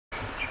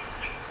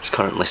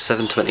currently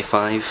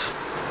 7:25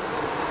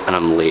 and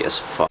I'm late as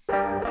fuck.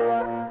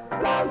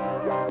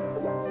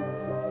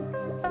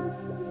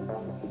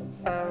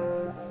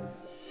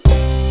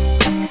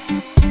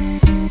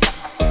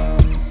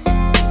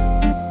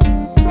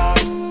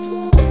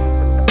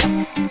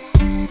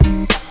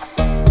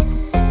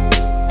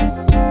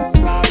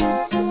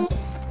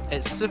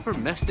 It's super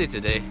misty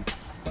today.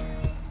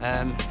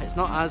 It's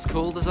not as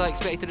cold as I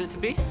expected it to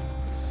be,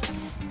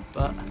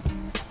 but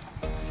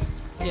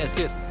yeah, it's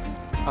good.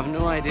 I've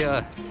no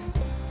idea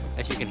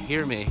if you can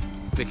hear me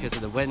because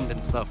of the wind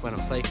and stuff when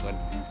I'm cycling,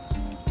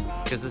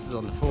 because this is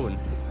on the phone,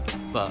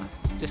 but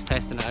just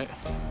testing it out.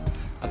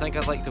 I think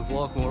I'd like to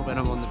vlog more when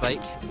I'm on the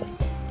bike.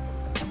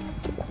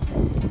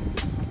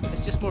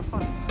 It's just more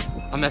fun.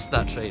 I missed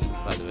that train,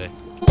 by the way.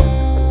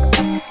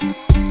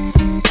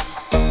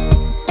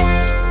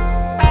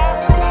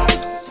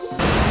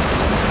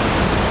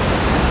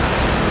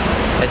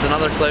 It's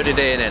another cloudy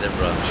day in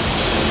Edinburgh.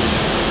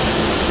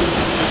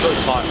 Let's go to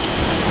the park.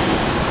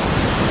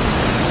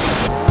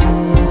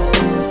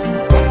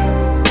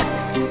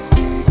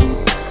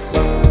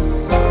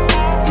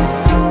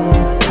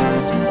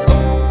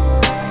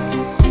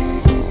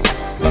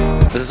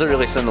 This is a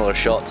really similar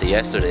shot to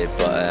yesterday,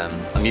 but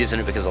I'm using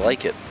it because I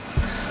like it.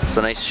 It's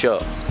a nice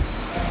shot.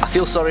 I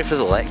feel sorry for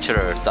the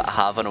lecturer that I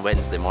have on a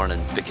Wednesday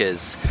morning,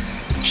 because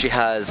she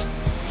has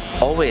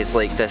always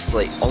like this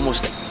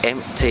almost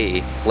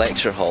empty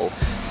lecture hall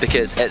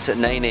because it's at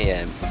 9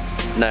 AM.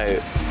 Now,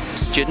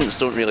 students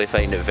don't really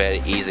find it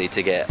very easy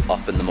to get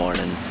up in the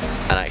morning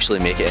and actually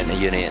make it into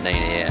uni at 9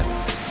 AM.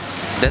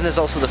 Then there's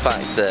also the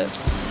fact that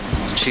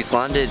she's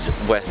landed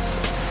with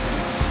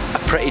a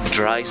pretty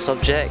dry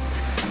subject.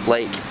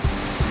 Like,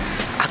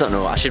 I don't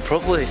know, I should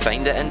probably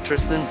find it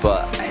interesting,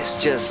 but it's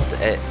just,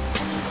 it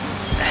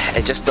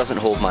just doesn't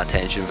hold my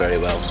attention very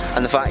well.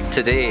 And the fact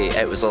today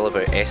it was all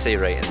about essay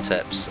writing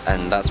tips,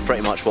 and that's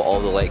pretty much what all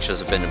the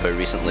lectures have been about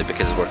recently,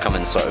 because we're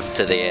coming sort of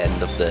to the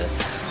end of the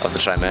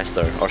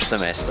trimester or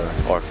semester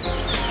or,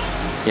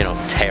 you know,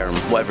 term,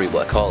 whatever you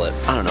want to call it.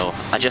 I don't know,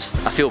 I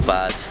feel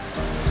bad.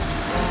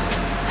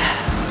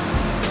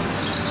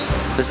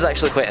 This is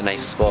actually quite a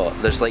nice spot.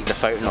 There's like the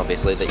fountain,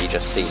 obviously, that you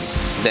just seen.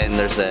 Then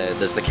there's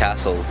the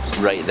castle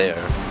right there.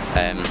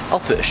 I'll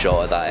put a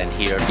shot of that in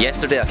here.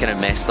 Yesterday I kind of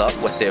messed up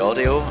with the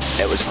audio.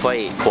 It was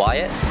quite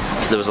quiet.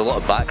 There was a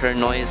lot of background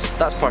noise.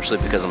 That's partially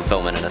because I'm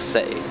filming in a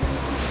city.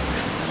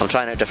 I'm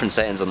trying out different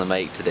settings on the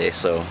mic today,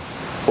 so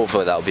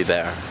hopefully that'll be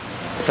better.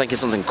 I'm thinking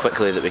something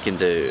quickly that we can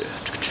do.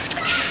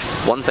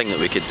 One thing that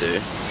we could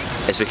do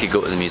is we could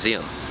go to the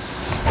museum.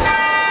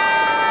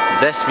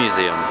 This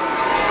museum.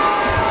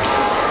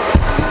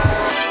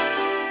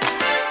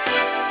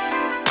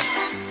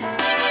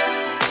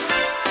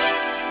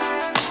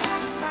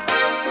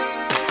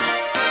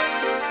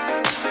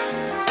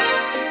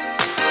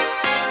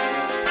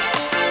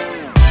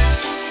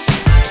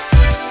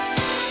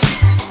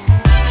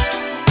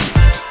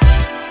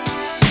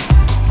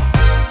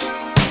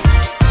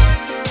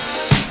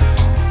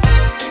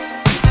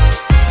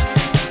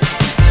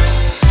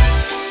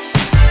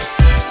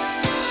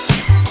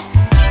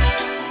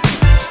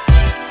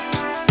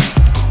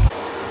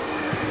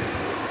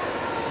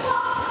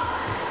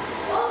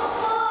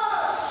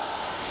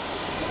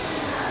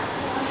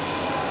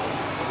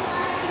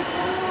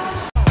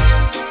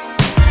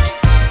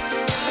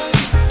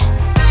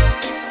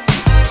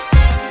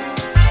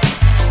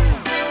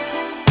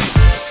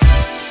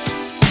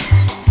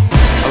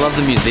 I love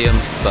the museum,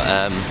 but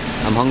I'm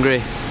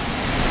hungry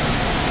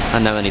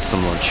and now I need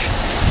some lunch.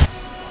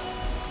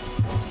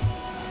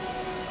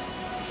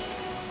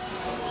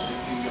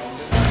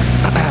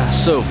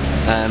 So,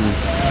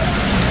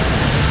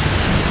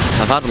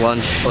 I've had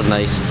lunch, it was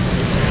nice.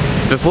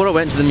 Before I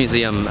went to the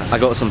museum, I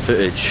got some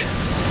footage.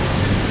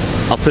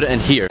 I'll put it in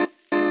here.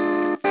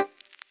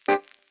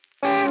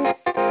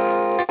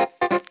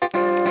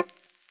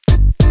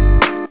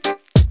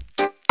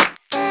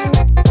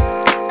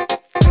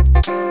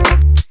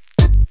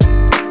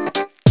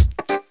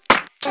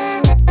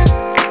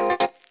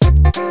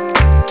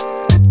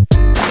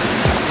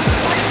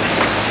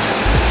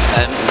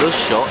 Those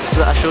shots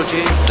that I showed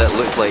you that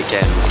looked like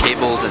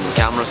cables and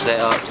camera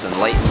setups and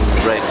lighting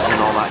rigs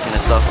and all that kind of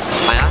stuff,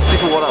 I asked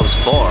people what that was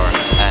for,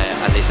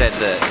 and they said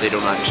that they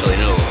don't actually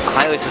know.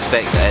 I highly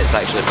suspect that it's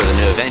actually for the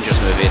new Avengers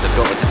movie. They've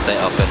got like a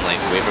setup in like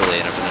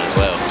Waverley and everything as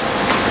well.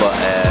 But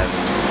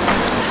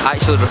I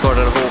actually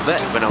recorded a whole bit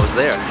when I was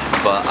there,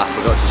 but I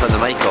forgot to turn the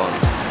mic on.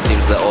 It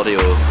seems that audio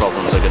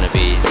problems are going to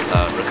be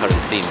a recurring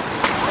theme.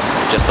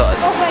 Just thought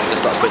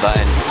I'd put that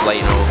in, let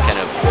you know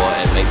kind of what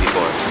it might be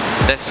for.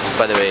 This,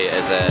 by the way,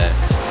 is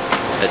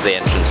the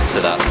entrance to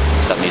that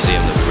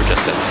museum that we were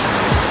just in.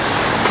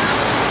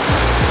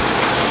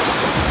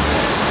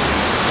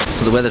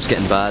 So the weather's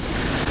getting bad.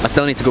 I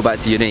still need to go back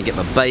to uni and get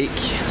my bike,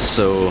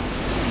 so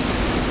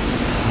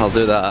I'll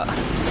do that.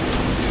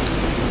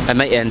 It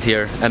might end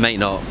here, it might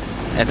not.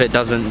 If it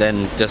doesn't,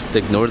 then just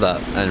ignore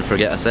that and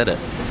forget I said it.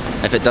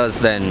 If it does,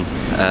 then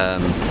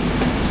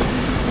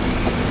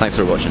thanks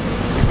for watching.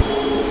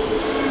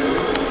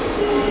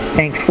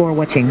 Thanks for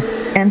watching.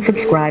 and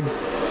subscribe.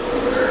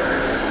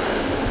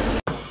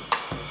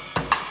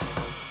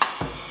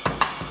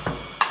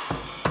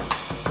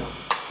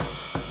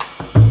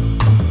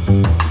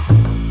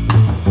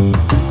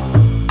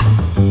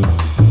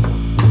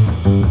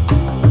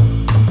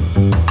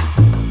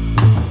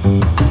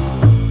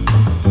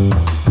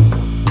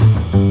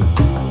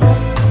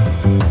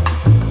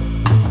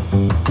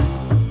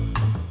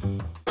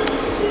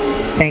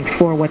 Thanks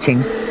for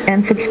watching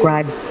and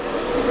subscribe.